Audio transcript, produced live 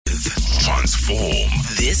Transform.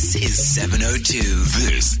 This is 702.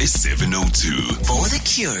 This is 702. For the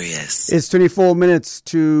curious. It's 24 minutes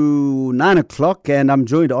to 9 o'clock, and I'm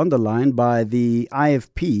joined on the line by the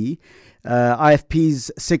IFP's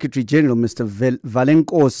Secretary General, Mr.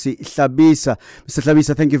 Velenkosi Hlabisa. Mr.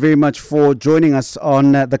 Hlabisa, thank you very much for joining us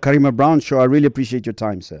on the Karima Brown Show. I really appreciate your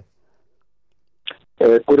time, sir.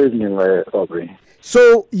 Good evening, Aubrey.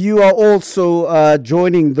 So you are also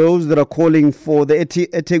joining those that are calling for the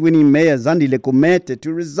eThekwini Mayor Zandile Kumete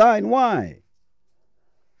to resign. Why?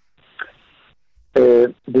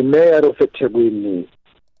 The Mayor of eThekwini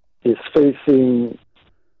is facing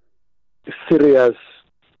serious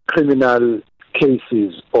criminal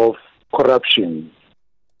cases of corruption,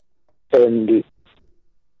 and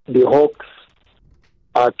the hawks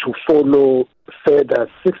are to follow further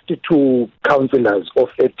 62 councillors of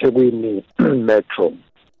eThekwini Metro.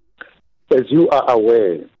 As you are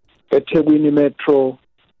aware, eThekwini Metro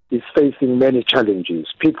is facing many challenges.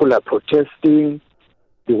 People are protesting,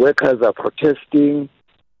 the workers are protesting,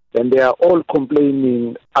 and they are all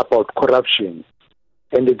complaining about corruption.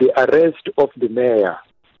 And the arrest of the mayor,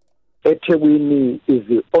 eThekwini is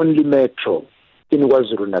the only metro in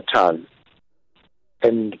KwaZulu-Natal.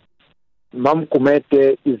 And Mam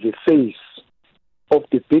Kumete is the face of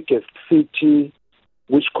the biggest city,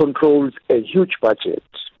 which controls a huge budget.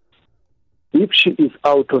 If she is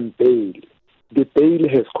out on bail, the bail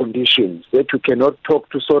has conditions that you cannot talk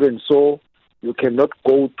to so and so, you cannot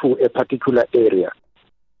go to a particular area.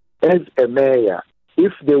 As a mayor,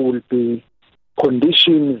 if there will be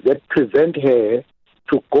conditions that prevent her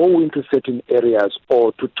to go into certain areas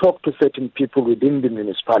or to talk to certain people within the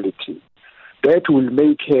municipality, that will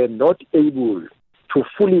make her not able to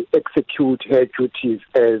fully execute her duties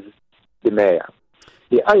as the mayor.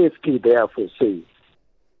 The IFP therefore says,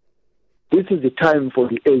 this is the time for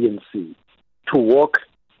the ANC to walk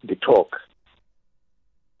the talk.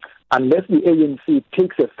 Unless the ANC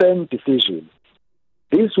takes a firm decision,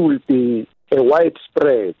 this will be a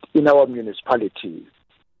widespread in our municipalities.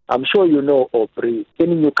 I'm sure you know, Aubrey,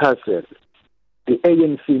 in Newcastle, the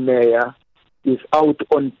ANC mayor is out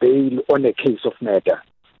on bail on a case of murder.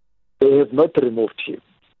 They have not removed him.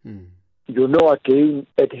 You know, again,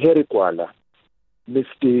 at Herikwala,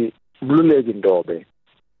 Mr. Mluleki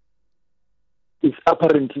is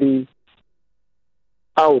apparently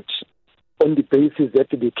out on the basis that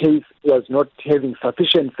the case was not having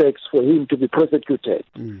sufficient facts for him to be prosecuted.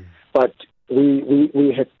 But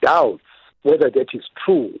we had doubts whether that is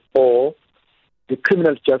true or the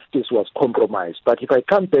criminal justice was compromised. But if I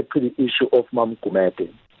come back to the issue of Mam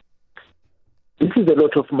Kumete, this is a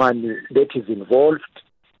lot of money that is involved.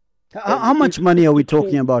 How much money are we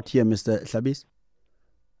talking about here, Mr. Hlabisa?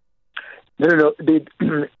 No.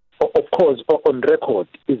 Of course, on record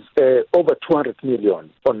is over 200 million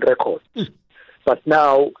on record. But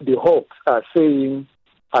now the Hawks are saying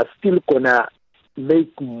are still going to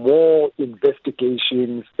make more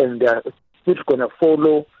investigations, and they're still going to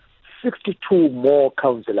follow 62 more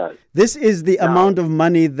councillors. This is the amount of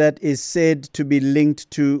money that is said to be linked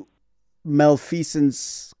to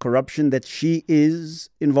malfeasance, corruption that she is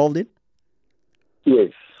involved in?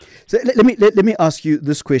 Yes. So let me ask you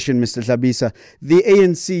this question, Mr. Hlabisa. The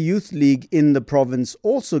ANC Youth League in the province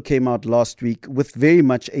also came out last week with very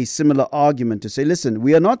much a similar argument to say, listen,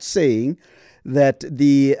 we are not saying that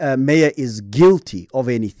the mayor is guilty of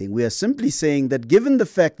anything. We are simply saying that given the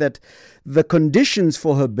fact that the conditions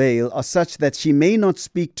for her bail are such that she may not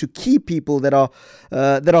speak to key people that are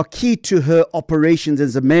key to her operations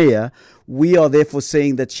as a mayor, we are therefore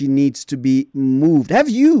saying that she needs to be moved. Have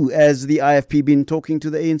you, as the IFP, been talking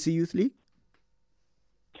to the ANC Youth League?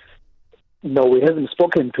 No, we haven't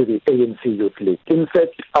spoken to the ANC Youth League. In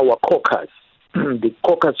fact, our caucus, the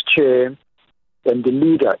caucus chair and the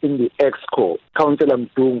leader in the EXCO, Councillor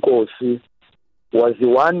Velenkosi, was the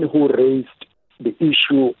one who raised the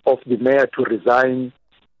issue of the mayor to resign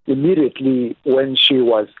immediately when she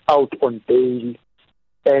was out on bail.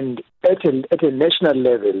 And at a national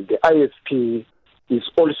level, the IFP is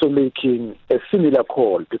also making a similar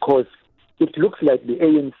call, because it looks like the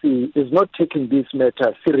ANC is not taking this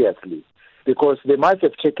matter seriously, because they might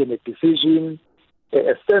have taken a decision,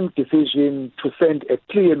 a firm decision, to send a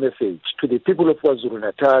clear message to the people of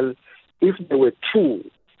KwaZulu-Natal if they were true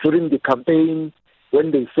during the campaign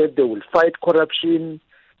when they said they will fight corruption.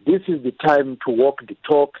 This is the time to walk the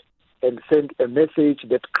talk and send a message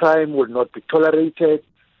that crime will not be tolerated.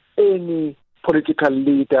 Any political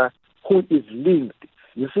leader who is linked,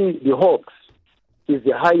 you see, the Hawks is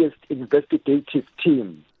the highest investigative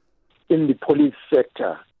team in the police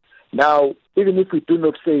sector. Now, even if we do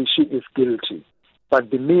not say she is guilty, but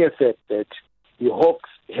the mere fact that the Hawks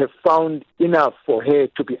have found enough for her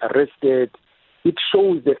to be arrested, it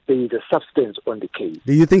shows that there is a substance on the case.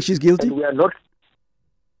 Do you think she's guilty? And we are not.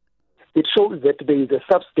 It shows that there is a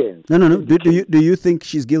substance. No. Do you think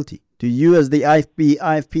she's guilty? Do you, as the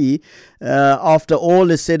IFP, after all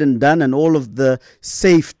is said and done and all of the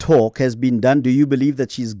safe talk has been done, do you believe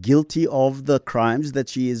that she's guilty of the crimes that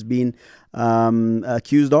she has been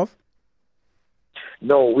accused of?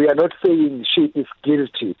 No, we are not saying she is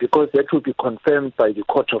guilty because that will be confirmed by the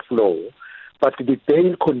court of law. But the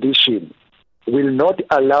bail condition will not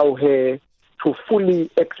allow her to fully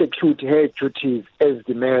execute her duties as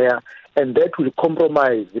the mayor, and that will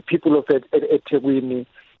compromise the people of eThekwini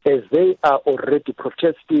as they are already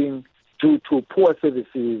protesting due to poor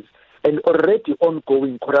services and already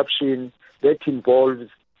ongoing corruption that involves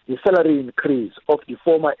the salary increase of the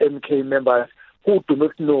former MK members who do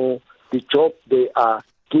not know the job they are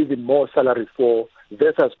given more salary for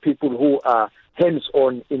versus people who are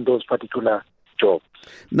hands-on in those particular jobs.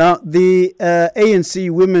 Now, the ANC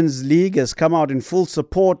Women's League has come out in full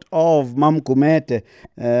support of Mam Kumete.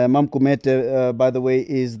 Mam Kumete, by the way,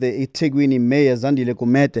 is the eThekwini Mayor, Zandile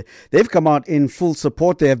Kumete. They've come out in full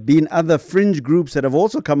support. There have been other fringe groups that have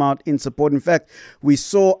also come out in support. In fact, we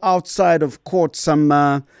saw outside of court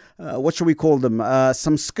some what shall we call them,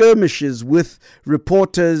 some skirmishes with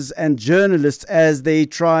reporters and journalists as they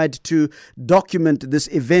tried to document this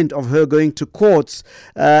event of her going to courts.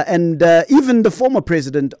 And even the former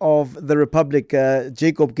president of the Republic,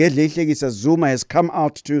 Jacob Gedleyihlekisa Zuma, has come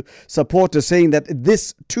out to support her, saying that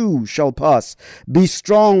this too shall pass. Be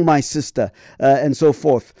strong, my sister, and so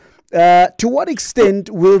forth. To what extent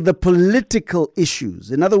will the political issues,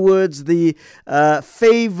 in other words, the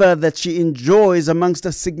favor that she enjoys amongst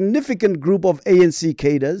a significant group of ANC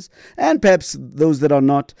cadres, and perhaps those that are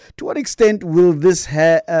not, to what extent will this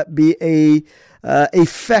be a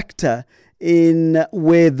factor in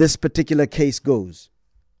where this particular case goes?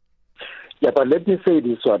 Yeah, but let me say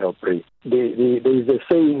this one, Aubrey. There is a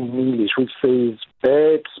saying in English which says,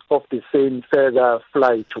 birds of the same feather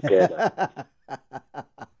fly together.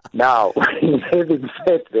 Now, having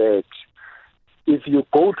said that, if you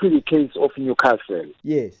go to the case of Newcastle,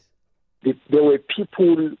 yes, there were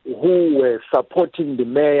people who were supporting the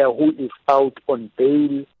mayor who is out on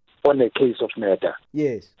bail on a case of murder.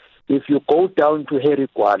 Yes. If you go down to Harry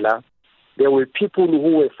Gwala, there were people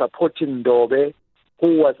who were supporting Ndobe,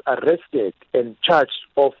 who was arrested and charged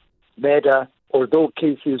of murder, although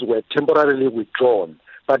cases were temporarily withdrawn.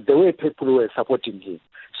 But there were people who were supporting him.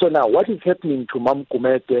 So now what is happening to Mam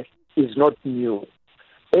Kumete is not new.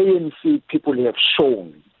 ANC people have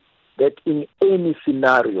shown that in any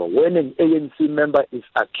scenario, when an ANC member is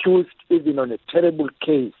accused, even on a terrible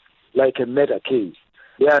case like a murder case,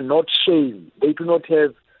 they are not shamed. They do not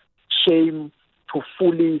have shame to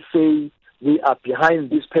fully say we are behind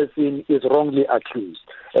this person is wrongly accused.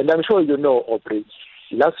 And I'm sure you know, Aubrey,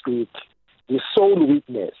 last week, the sole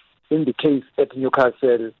witness in the case at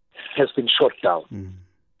Newcastle has been shot down.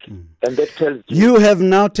 And that tells you have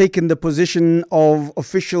now taken the position of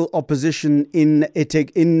official opposition in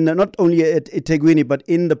not only at eThekwini but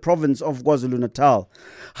in the province of KwaZulu-Natal.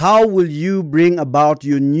 How will you bring about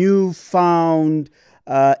your newfound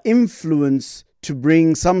influence to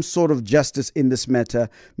bring some sort of justice in this matter,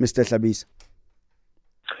 Mr. Hlabisa?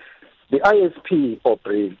 The IFP,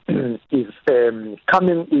 Aubrey, is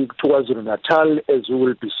coming to KwaZulu-Natal as we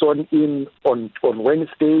will be sworn in on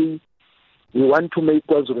Wednesday. We want to make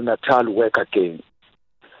KwaZulu-Natal work again.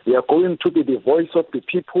 We are going to be the voice of the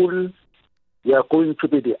people. We are going to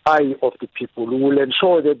be the eye of the people. We will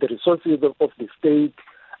ensure that the resources of the state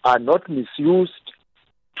are not misused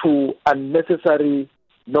to unnecessary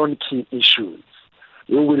non-key issues.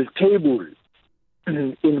 We will table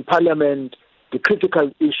in Parliament the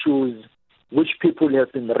critical issues which people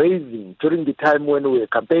have been raising during the time when we were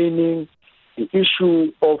campaigning, the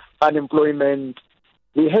issue of unemployment.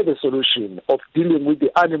 We have a solution of dealing with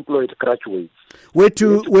the unemployed graduates. Where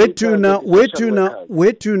to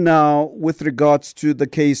now with regards to the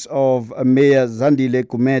case of Mayor Zandile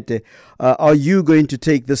Kumete? Are you going to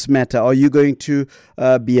take this matter? Are you going to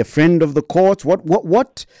be a friend of the courts?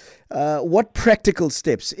 What practical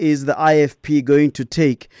steps is the IFP going to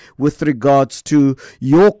take with regards to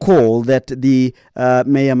your call that the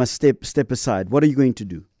mayor must step aside? What are you going to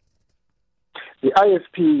do? The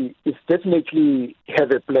IFP is definitely have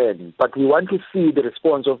a plan, but we want to see the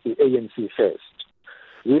response of the ANC first.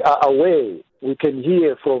 We are aware, we can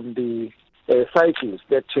hear from the cyclists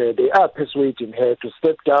that they are persuading her to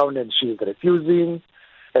step down and she is refusing,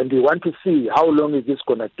 and we want to see how long is this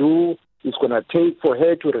going to do, it's going to take for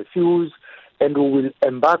her to refuse, and we will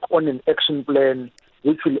embark on an action plan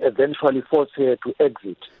which will eventually force her to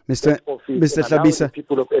exit Mr. that office Mr. and allow Hlabisa. the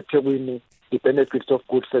people of eThekwini the benefits of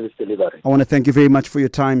good service delivery. I want to thank you very much for your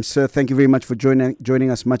time, sir. Thank you very much for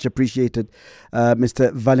joining us. Much appreciated.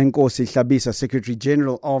 Mr. Velenkosi Hlabisa, Secretary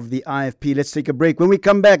General of the IFP. Let's take a break. When we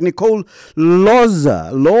come back, Nicole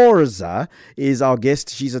Lorza is our guest.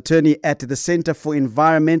 She's attorney at the Center for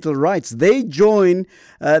Environmental Rights. They join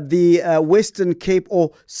the Western Cape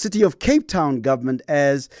or City of Cape Town government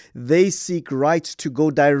as they seek rights to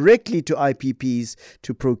go directly to IPPs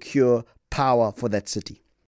to procure power for that city.